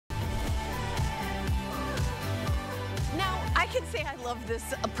I can say I love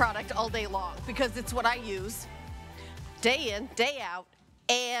this product all day long because it's what I use day in, day out,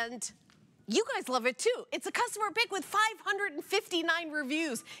 and you guys love it too. It's a customer pick with 559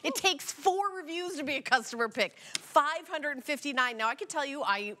 reviews. It takes 4 reviews to be a customer pick. 559. Now I can tell you,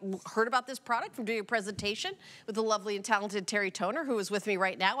 I heard about this product from doing a presentation with the lovely and talented Terry Toner, who is with me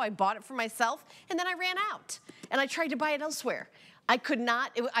right now. I bought it for myself, and then I ran out, and I tried to buy it elsewhere. I could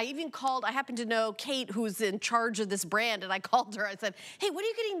not, I even called, I happen to know Kate, who's in charge of this brand, and I called her. I said, hey, when are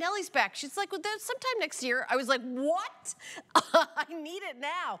you getting Nellie's back? She's like, well, sometime next year. I was like, what? I need it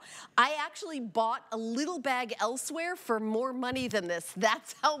now. I actually bought a little bag elsewhere for more money than this.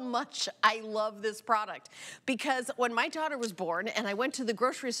 That's how much I love this product. Because when my daughter was born, and I went to the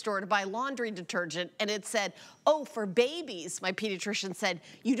grocery store to buy laundry detergent, and it said, oh, for babies, my pediatrician said,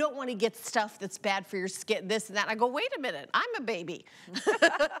 you don't want to get stuff that's bad for your skin, this and that. I go, wait a minute, I'm a baby.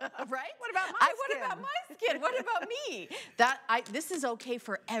 Right? What about my skin? What about my skin? What about me? This is okay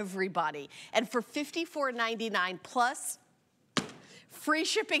for everybody. And for $54.99 plus free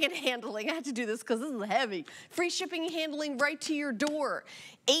shipping and handling. I had to do this because this is heavy. Free shipping and handling right to your door.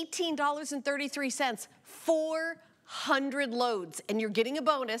 $18.33. 400 loads, and you're getting a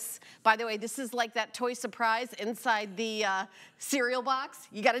bonus. By the way, this is like that toy surprise inside the cereal box.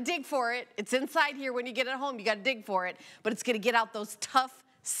 You got to dig for it. It's inside here when you get it home. You got to dig for it, but it's going to get out those tough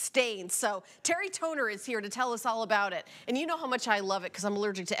stains. So Terry Toner is here to tell us all about it. And you know how much I love it because I'm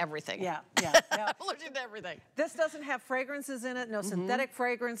allergic to everything. Yeah. I'm allergic to everything. This doesn't have fragrances in it, no synthetic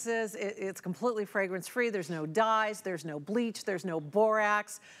fragrances. It's completely fragrance-free. There's no dyes, there's no bleach, there's no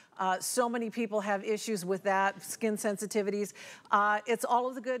borax. So many people have issues with that, skin sensitivities. It's all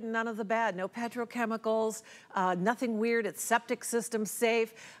of the good and none of the bad. No petrochemicals, nothing weird. It's septic system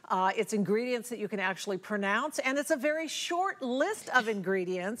safe. It's ingredients that you can actually pronounce, and it's a very short list of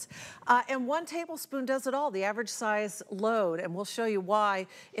ingredients. And 1 tablespoon does it all, the average size load, and we'll show you why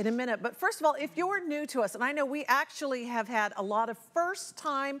in a minute. But first of all, if you're new to us, and I know we actually have had a lot of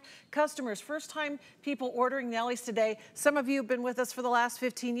first-time customers, first-time people ordering Nellie's today. Some of you have been with us for the last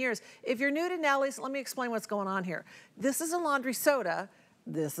 15 years. If you're new to Nellie's, let me explain what's going on here. This is a laundry soda.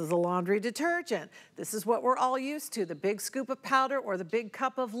 This is a laundry detergent. This is what we're all used to, the big scoop of powder or the big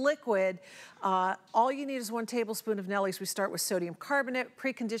cup of liquid. All you need is 1 tablespoon of Nellie's. We start with sodium carbonate,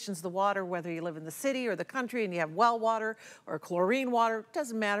 preconditions the water, whether you live in the city or the country and you have well water or chlorine water,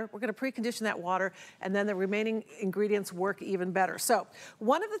 doesn't matter. We're gonna precondition that water, and then the remaining ingredients work even better. So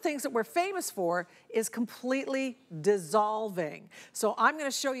one of the things that we're famous for is completely dissolving. So I'm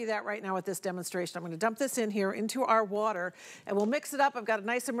gonna show you that right now with this demonstration. I'm gonna dump this in here into our water, and we'll mix it up. I've got a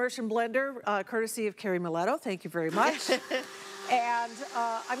nice immersion blender, courtesy of Carrie Miletto. Thank you very much. And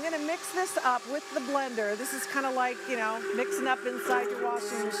I'm gonna mix this up with the blender. This is kind of like, you know, mixing up inside your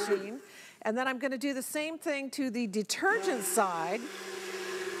washing machine. And then I'm gonna do the same thing to the detergent side.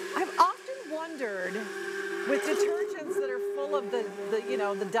 I've often wondered, with detergents that are full of the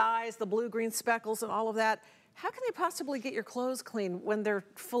dyes, the blue-green speckles and all of that, how can they possibly get your clothes clean when they're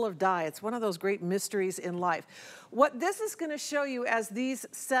full of dye? It's one of those great mysteries in life. What this is going to show you as these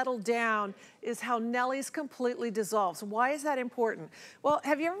settle down is how Nellie's completely dissolves. Why is that important? Well,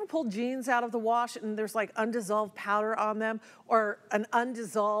 have you ever pulled jeans out of the wash and there's like undissolved powder on them, or an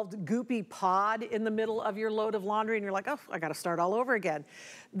undissolved goopy pod in the middle of your load of laundry, and you're like, oh, I got to start all over again?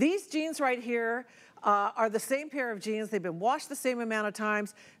 These jeans right here are the same pair of jeans. They've been washed the same amount of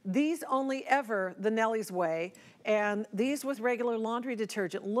times. These only ever the Nellie's way, and these with regular laundry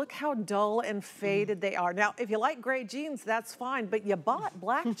detergent. Look how dull and faded they are. Now, if you like gray jeans, that's fine, but you bought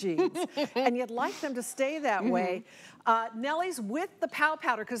black jeans, and you'd like them to stay that way. Nellie's with the POW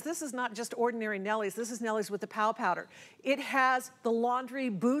powder, because this is not just ordinary Nellie's. This is Nellie's with the POW powder. It has the laundry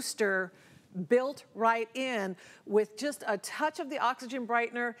booster built right in with just a touch of the oxygen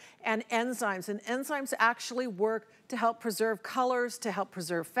brightener and enzymes. And enzymes actually work to help preserve colors, to help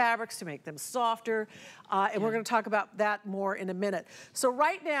preserve fabrics, to make them softer. And we're going to talk about that more in a minute. So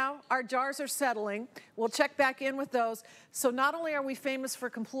right now, our jars are settling. We'll check back in with those. So not only are we famous for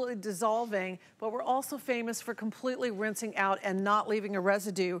completely dissolving, but we're also famous for completely rinsing out and not leaving a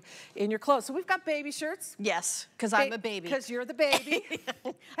residue in your clothes. So we've got baby shirts. Yes, because I'm a baby. Because you're the baby.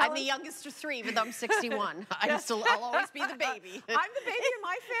 I'm the youngest of 3, even though I'm 61. I'll always be the baby. I'm the baby in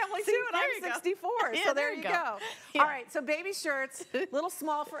my family too, and I'm 64. Yeah, so there you go. Yeah. All right, so baby shirts, a little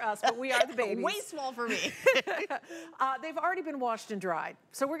small for us, but we are the babies. Way small for me. They've already been washed and dried.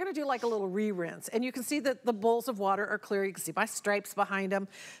 So we're gonna do like a little re-rinse. And you can see that the bowls of water are clear. You can see my stripes behind them.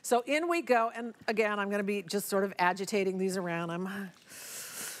 So in we go. And again, I'm gonna be just sort of agitating these around.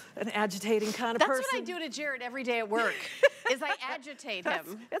 an agitating kind of That's person. what I do to Jared every day at work, is I agitate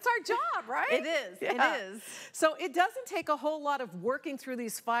him. It's our job, right? It is, Yeah. it is. So it doesn't take a whole lot of working through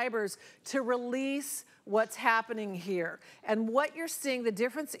these fibers to release what's happening here. And what you're seeing, the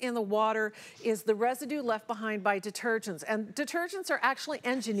difference in the water is the residue left behind by detergents. And detergents are actually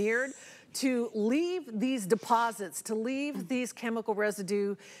engineered to leave these deposits, to leave these chemical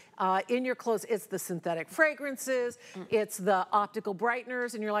residue in your clothes. It's the synthetic fragrances, it's the optical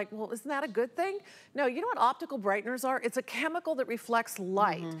brighteners, and you're like, well, isn't that a good thing? No, you know what optical brighteners are? It's a chemical that reflects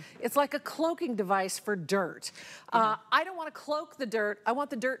light. It's like a cloaking device for dirt. I don't want to cloak the dirt, I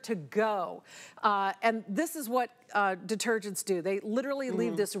want the dirt to go. And this is what detergents do. They literally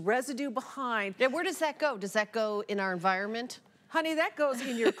leave this residue behind. Yeah, where does that go? Does that go in our environment? Honey, that goes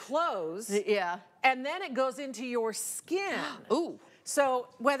in your clothes. Yeah. And then it goes into your skin. Ooh. So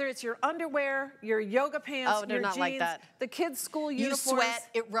whether it's your underwear, your yoga pants, Oh, they're your not jeans, like that. the kids' school You uniforms. sweat,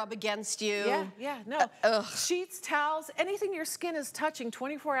 it rub against you. Yeah, yeah, no. Ugh. Sheets, towels, anything your skin is touching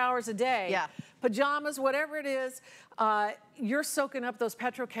 24 hours a day. Yeah. Pajamas, whatever it is, you're soaking up those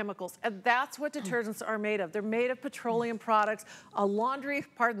petrochemicals. And that's what detergents are made of. They're made of petroleum products, a laundry,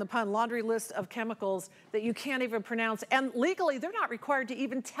 pardon the pun, laundry list of chemicals that you can't even pronounce. And legally, they're not required to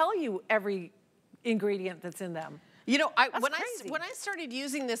even tell you every ingredient that's in them. You know, when crazy. I started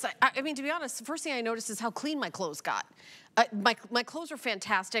using this, I mean, to be honest, the first thing I noticed is how clean my clothes got. My clothes are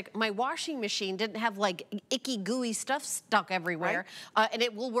fantastic. My washing machine didn't have like icky, gooey stuff stuck everywhere. Right. And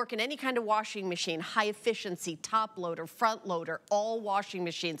it will work in any kind of washing machine, high efficiency, top loader, front loader, all washing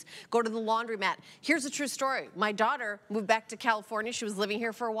machines. Go to the laundromat. Here's a true story. My daughter moved back to California. She was living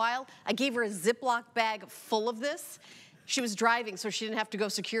here for a while. I gave her a Ziploc bag full of this. She was driving, so she didn't have to go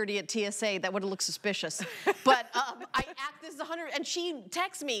security at TSA. That would have looked suspicious. But this is 100, and she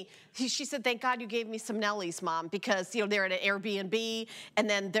texted me. She said, "Thank God you gave me some NELLIE'S, Mom, because you know they're at an Airbnb, and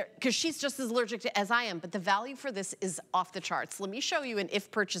then because she's just as allergic to as I am. But the value for this is off the charts. Let me show you an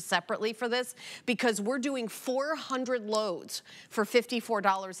if purchase separately for this, because we're doing 400 loads for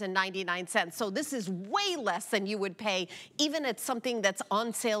 $54.99. So this is way less than you would pay even at something that's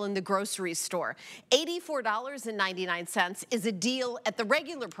on sale in the grocery store. $84.99 is a deal at the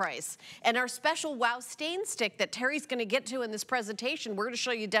regular price. And our special Wow Stain Stick that Terry's gonna get to in this presentation, we're gonna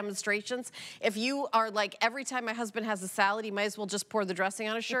show you demonstrations. If you are like, every time my husband has a salad, he might as well just pour the dressing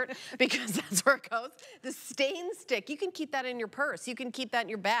on his shirt because that's where it goes. The Stain Stick, you can keep that in your purse. You can keep that in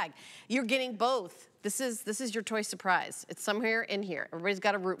your bag. You're getting both. This is your toy surprise. It's somewhere in here. Everybody's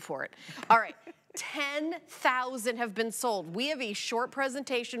got to root for it. All right. 10,000 have been sold. We have a short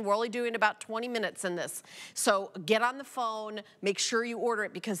presentation. We're only doing about 20 minutes in this. So get on the phone, make sure you order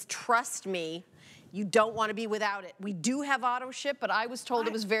it, because trust me, you don't want to be without it. We do have auto ship, but I was told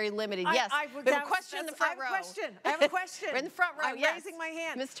it was very limited. Yes, we have a question in the front row. I have a question. We're in the front row, I'm raising my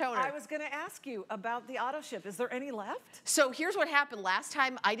hand. Miss Toner. I was going to ask you about the auto ship. Is there any left? So here's what happened. Last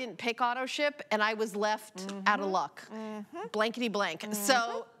time I didn't pick auto ship, and I was left out of luck. Blankety blank.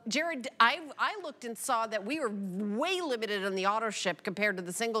 So Jared, I looked and saw that we were way limited on the auto ship compared to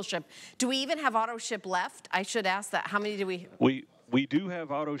the single ship. Do we even have auto ship left? I should ask that. How many do we? We do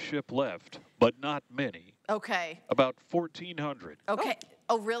have auto ship left, but not many. Okay. About 1,400. Okay.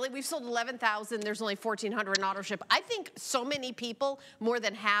 Oh, really? We've sold 11,000. There's only 1,400 in auto ship. I think so many people, more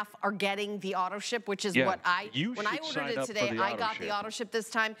than half, are getting the auto ship, which is what when I ordered it today, I got the auto ship this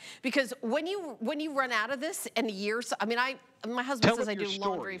time, because when you run out of this in a year, I mean, my husband says I do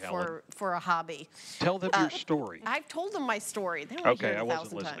laundry for a hobby. Tell them your story. I've told them my story. They okay, I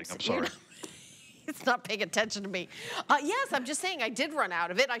wasn't listening. I'm sorry. It's not paying attention to me. Yes, I'm just saying I did run out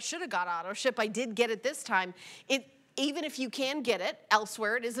of it. I should have got auto ship. I did get it this time. Even if you can get it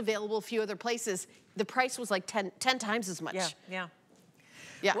elsewhere, it is available a few other places. The price was like 10 times as much. Yeah.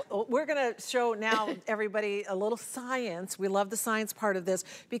 Yeah. We're going to show now everybody a little science. We love the science part of this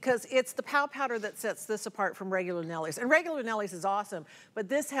because it's the POW powder that sets this apart from regular NELLIE'S. And regular NELLIE'S is awesome, but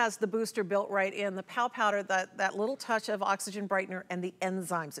this has the booster built right in. The POW powder, that little touch of oxygen brightener and the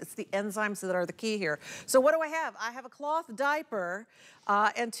enzymes. It's the enzymes that are the key here. So what do I have? I have a cloth diaper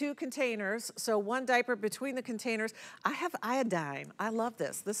and 2 containers. So 1 diaper between the containers. I have iodine. I love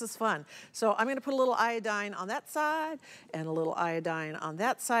this. This is fun. So I'm going to put a little iodine on that side and a little iodine on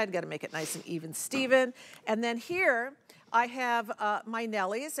that side. Got to make it nice and even, Steven. And then here I have my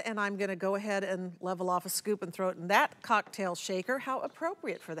NELLIE'S, and I'm going to go ahead and level off a scoop and throw it in that cocktail shaker. How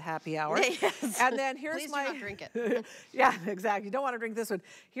appropriate for the happy hour. Yes. And then here's Please my... do not drink it. Yeah, exactly. You don't want to drink this one.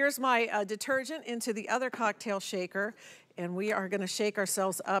 Here's my detergent into the other cocktail shaker, and we are going to shake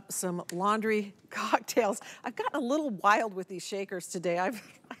ourselves up some laundry cocktails. I've gotten a little wild with these shakers today. I've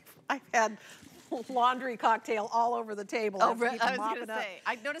had laundry cocktail all over the table. Oh, after keep I was mopping going to up. say,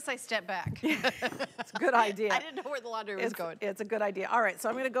 I noticed I stepped back. It's a good idea. I didn't know where the laundry was going. It's a good idea. All right, so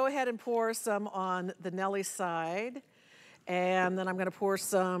I'm going to go ahead and pour some on the Nellie side. And then I'm going to pour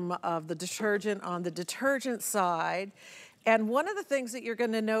some of the detergent on the detergent side. And one of the things that you're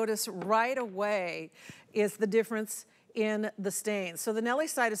going to notice right away is the difference in the stain. So the Nellie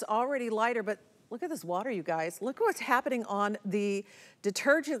side is already lighter, but look at this water, you guys. Look what's happening on the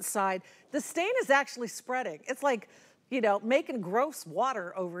detergent side. The stain is actually spreading. It's like, you know, making gross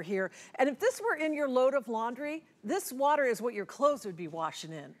water over here. And if this were in your load of laundry, this water is what your clothes would be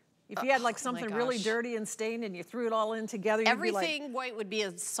washing in. If you had like something really dirty and stained and you threw it all in together, you'd be like, everything white would be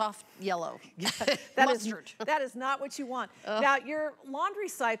a soft yellow. Mustard. That is not what you want. Now, your laundry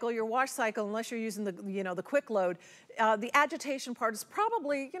cycle, your wash cycle, unless you're using the, you know, the quick load, the agitation part is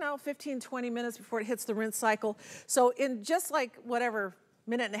probably, you know, 15, 20 minutes before it hits the rinse cycle. So in just like whatever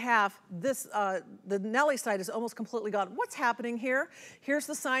minute and a half, this, the Nellie side is almost completely gone. What's happening here? Here's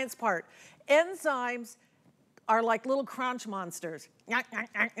the science part. Enzymes are like little crunch monsters.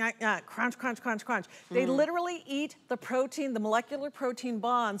 Crunch, crunch, crunch, crunch. They literally eat the protein, the molecular protein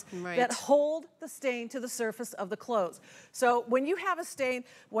bonds that hold the stain to the surface of the clothes. So when you have a stain,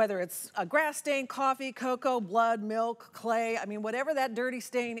 whether it's a grass stain, coffee, cocoa, blood, milk, clay, I mean, whatever that dirty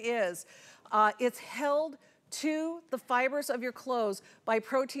stain is, it's held to the fibers of your clothes by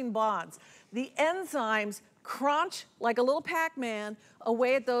protein bonds. The enzymes crunch like a little Pac-Man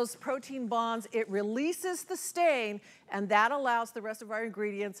away at those protein bonds. It releases the stain, and that allows the rest of our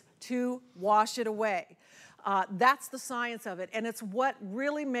ingredients to wash it away. That's the science of it, and it's what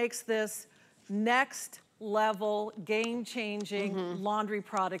really makes this next level, game-changing laundry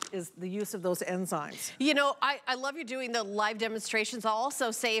product is the use of those enzymes. You know, I love you doing the live demonstrations. I'll also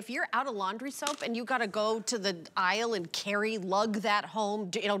say if you're out of laundry soap and you got to go to the aisle and lug that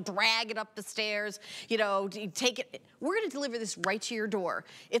home, you know, drag it up the stairs, you know, take it, we're going to deliver this right to your door.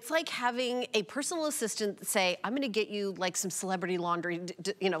 It's like having a personal assistant say, I'm going to get you like some celebrity laundry,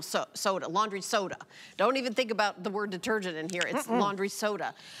 you know, soda, laundry soda. Don't even think about the word detergent in here. It's laundry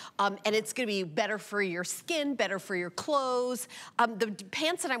soda. And it's going to be better for your skin, better for your clothes. The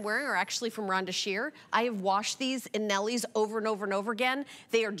pants that I'm wearing are actually from Rhonda Shear. I have washed these in Nellie's over and over and over again.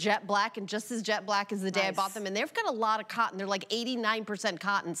 They are jet black and just as jet black as the day I bought them. And they've got a lot of cotton. They're like 89%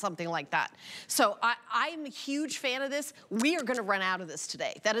 cotton, something like that. So I'm a huge fan of this. We are gonna run out of this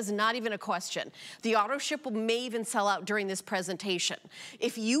today. That is not even a question. The auto ship may even sell out during this presentation.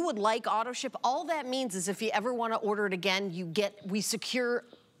 If you would like auto ship, all that means is if you ever wanna order it again, we secure.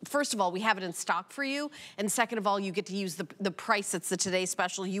 First of all, we have it in stock for you. And second of all, you get to use the price that's the Today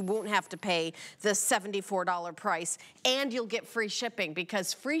Special. You won't have to pay the $74 price. And you'll get free shipping,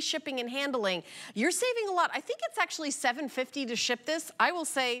 because free shipping and handling, you're saving a lot. I think it's actually $7.50 to ship this. I will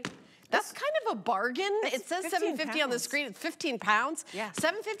say, that's kind of a bargain. It says $7.50 on the screen. It's 15 pounds. Yeah.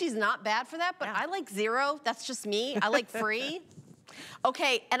 $7.50 is not bad for that, but I like zero. That's just me. I like free.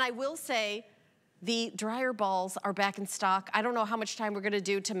 Okay, and I will say, the dryer balls are back in stock. I don't know how much time we're gonna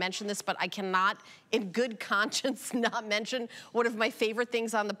do to mention this, but I cannot, in good conscience, not mention one of my favorite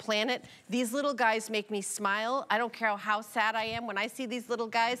things on the planet. These little guys make me smile. I don't care how sad I am when I see these little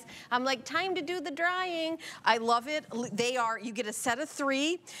guys. I'm like, time to do the drying. I love it. They are, you get a set of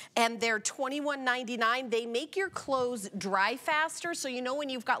 3, and they're $21.99. They make your clothes dry faster, so you know when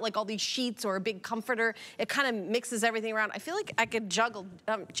you've got like all these sheets or a big comforter, it kind of mixes everything around. I feel like I could juggle.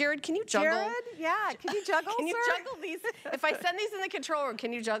 Jared, can you juggle? Jared? Yeah, can you juggle, Can you juggle these? If I send these in the control room,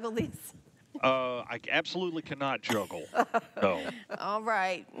 can you juggle these? I absolutely cannot juggle. No. All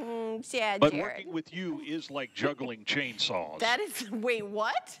right. Yeah, But Jared. working with you is like juggling chainsaws. That is, wait,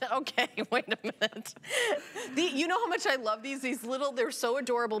 what? Okay, wait a minute. You know how much I love these? These little, they're so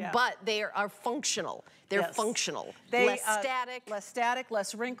adorable, but they are functional. They're functional. Less static. Less static,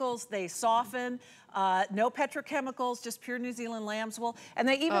 less wrinkles. They soften. No petrochemicals, just pure New Zealand lamb's wool. And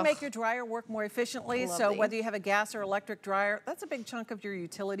they even make your dryer work more efficiently. Lovely. So whether you have a gas or electric dryer, that's a big chunk of your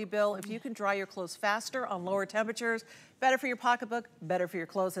utility bill. If you can dry your clothes faster on lower temperatures, better for your pocketbook, better for your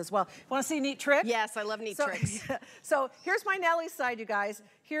clothes as well. Want to see a neat trick? Yes, I love neat tricks. So here's my Nellie's side, you guys.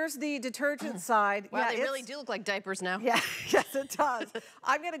 Here's the detergent side. Wow, they really do look like diapers now. Yeah, yes, it does.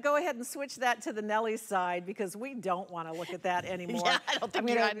 I'm going to go ahead and switch that to the Nellie's side because we don't want to look at that anymore. Yeah, I don't think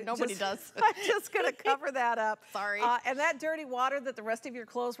nobody does. I'm just going to cover that up. Sorry. And that dirty water that the rest of your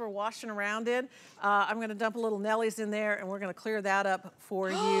clothes were washing around in, I'm going to dump a little Nellie's in there, and we're going to clear that up for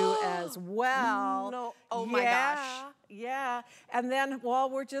you as well. No. Oh my gosh. Yeah. And then while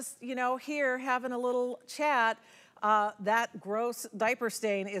we're just, you know, here having a little chat, that gross diaper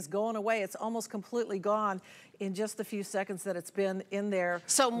stain is going away. It's almost completely gone in just the few seconds that it's been in there.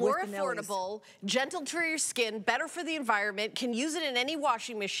 So more with the NELLIE'S. affordable, gentle to your skin, better for the environment, can use it in any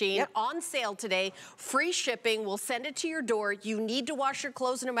washing machine, Yep. on sale today, free shipping, we'll send it to your door. You need to wash your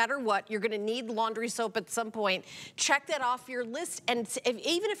clothes no matter what. You're gonna need laundry soap at some point. Check that off your list, and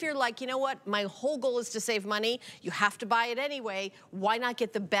even if you're like, you know what, my whole goal is to save money, you have to buy it anyway, why not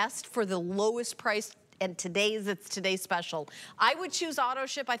get the best for the lowest price? And it's today's special. I would choose auto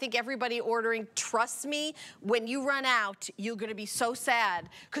ship. I think everybody ordering, trust me, when you run out, you're gonna be so sad.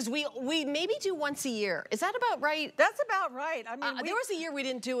 Because we maybe do once a year. Is that about right? That's about right. I mean, there was a year we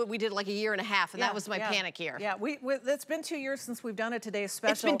didn't do it. We did like a year and a half, and that was my panic year. Yeah, it's been 2 years since we've done it. Today's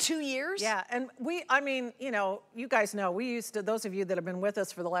special. It's been 2 years? Yeah, and I mean, you know, you guys know, we used to, those of you that have been with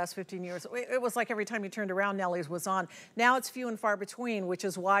us for the last 15 years, it was like every time you turned around, NELLIE'S was on. Now it's few and far between, which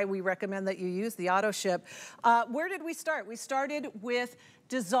is why we recommend that you use the auto ship. Where did we start? We started with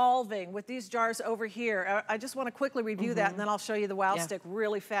dissolving with these jars over here. I just want to quickly review that, and then I'll show you the Wow Stick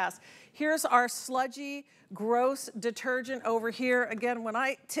really fast. Here's our sludgy, gross detergent over here. Again, when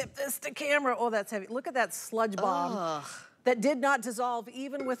I tip this to camera, oh, that's heavy. Look at that sludge bomb that did not dissolve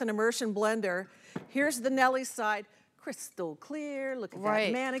even with an immersion blender. Here's the NELLIE'S side. Crystal clear, look at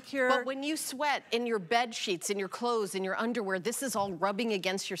that manicure. But when you sweat in your bed sheets, in your clothes, in your underwear, this is all rubbing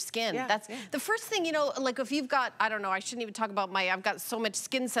against your skin. That's the first thing, you know, like if you've got, I don't know, I shouldn't even talk about I've got so much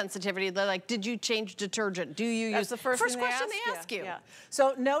skin sensitivity. They're like, did you change detergent? Do you use? That's the first question they ask you. Yeah.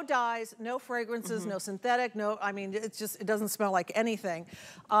 So no dyes, no fragrances, no synthetic, I mean, it's just, it doesn't smell like anything.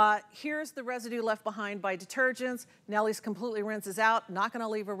 Here's the residue left behind by detergents. NELLIE'S completely rinses out, not gonna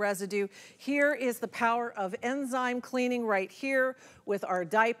leave a residue. Here is the power of enzyme cleaning right here with our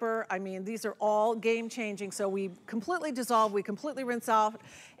diaper. I mean, these are all game changing. So we completely dissolve, we completely rinse off,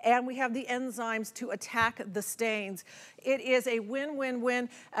 and we have the enzymes to attack the stains. It is a win-win-win,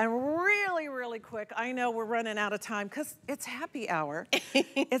 and really, really quick. I know we're running out of time because it's happy hour.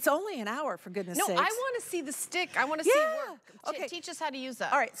 It's only an hour, for goodness sakes. No, I want to see the stick. I want to see it work. Okay. Teach us how to use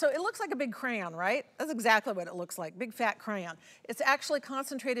that. All right, so it looks like a big crayon, right? That's exactly what it looks like, big fat crayon. It's actually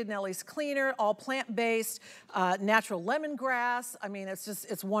concentrated NELLIE'S cleaner, all plant-based, natural lemongrass. I mean,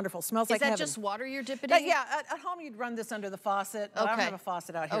 it's wonderful. Smells like heaven. Is that just water you're dipping in? Yeah, at home you'd run this under the faucet. I don't have a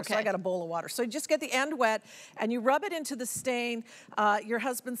faucet out here, so I got a bowl of water. So you just get the end wet, and you rub it into the stain, your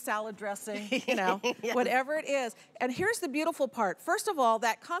husband's salad dressing, you know, whatever it is. And here's the beautiful part. First of all,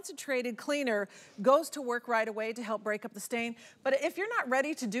 that concentrated cleaner goes to work right away to help break up the stain. But if you're not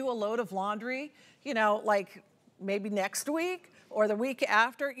ready to do a load of laundry, you know, like maybe next week or the week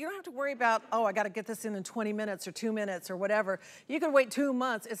after, you don't have to worry about, oh, I got to get this in 20 minutes or 2 minutes or whatever. You can wait 2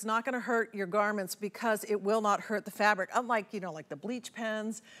 months. It's not going to hurt your garments because it will not hurt the fabric. Unlike, you know, like the bleach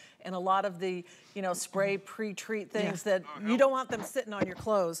pens and a lot of the, you know, spray pre-treat things that you don't want them sitting on your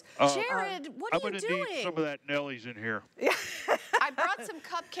clothes. Jared, what are you doing? I'm going to need some of that NELLIE'S in here. I brought some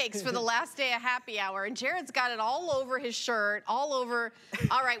cupcakes for the last day of happy hour, and Jared's got it all over his shirt, all over.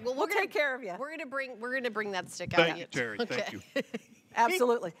 All right, well, we'll take care of you. We're gonna bring that stick out. Thank you, Terry. Thank you.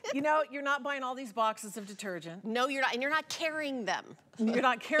 Absolutely. You know, you're not buying all these boxes of detergent. No, you're not, and you're not carrying them. You're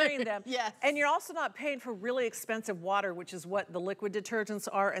not carrying them. Yes. And you're also not paying for really expensive water, which is what the liquid detergents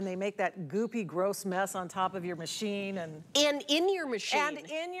are, and they make that goopy, gross mess on top of your machine. And in your machine. And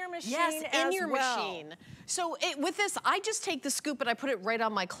in your machine yes, in your well. machine. So with this, I just take the scoop and I put it right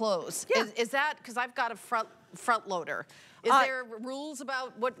on my clothes. Yeah. Is that, because I've got a front loader. Is there rules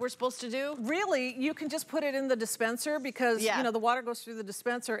about what we're supposed to do? Really, you can just put it in the dispenser because, you know, the water goes through the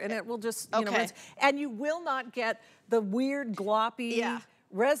dispenser and it will just, you know, rinse. And you will not get the weird gloppy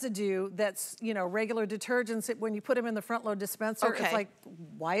residue that's, you know, regular detergents. When you put them in the front load dispenser, it's like,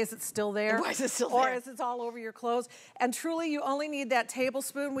 why is it still there? Why is it still or there? Or is it all over your clothes? And truly, you only need that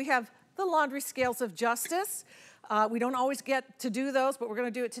tablespoon. We have the laundry scales of justice. We don't always get to do those, but we're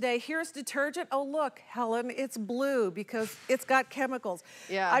going to do it today. Here's detergent. Oh, look, Helen, it's blue because it's got chemicals.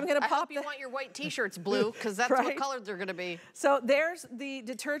 Yeah. I'm going to pop. I hope you want your white T-shirts blue because that's what colors they're going to be. So there's the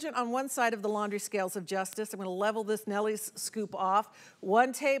detergent on one side of the laundry scales of justice. I'm going to level this NELLIE'S scoop off.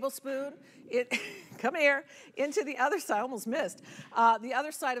 1 tablespoon. Come here, into the other side. I almost missed. The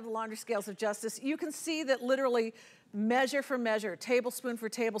other side of the laundry scales of justice. You can see that literally measure for measure, tablespoon for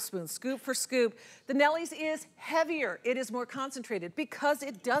tablespoon, scoop for scoop. The NELLIE'S is heavier. It is more concentrated because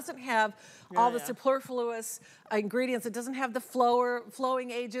it doesn't have all the superfluous ingredients. It doesn't have the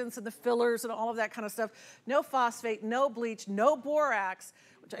flowing agents and the fillers and all of that kind of stuff. No phosphate, no bleach, no borax,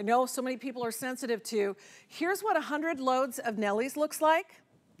 which I know so many people are sensitive to. Here's what 100 loads of NELLIE'S looks like.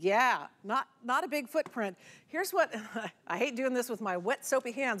 Yeah, not a big footprint. Here's what, I hate doing this with my wet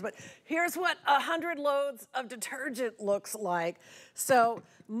soapy hands, but here's what 100 loads of detergent looks like. So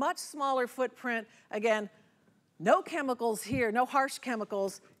much smaller footprint. Again, no chemicals here, no harsh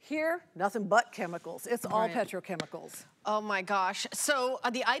chemicals. Here, nothing but chemicals. It's all petrochemicals. Oh my gosh. So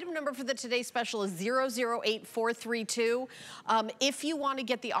the item number for the Today Special is 008432. If you want to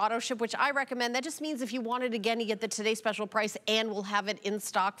get the auto ship, which I recommend, that just means if you want it again, you get the Today Special price and we'll have it in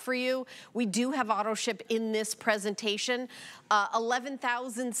stock for you. We do have auto ship in this presentation.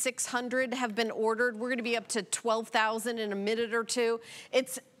 11,600 have been ordered. We're going to be up to 12,000 in a minute or two.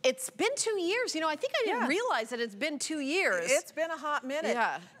 It's been 2 years. You know, I think I didn't realize that it's been 2 years. It's been a hot minute.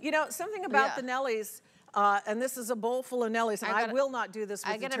 Yeah. You know, something about the Nellies, and this is a bowl full of Nellies, and I will not do this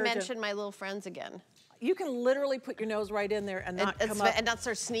with detergent. I gotta mention my little friends again. You can literally put your nose right in there and not come up. And not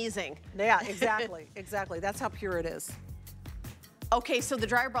start sneezing. Yeah, exactly, exactly. That's how pure it is. Okay, so the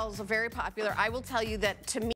dryer bottles are very popular. I will tell you that to me,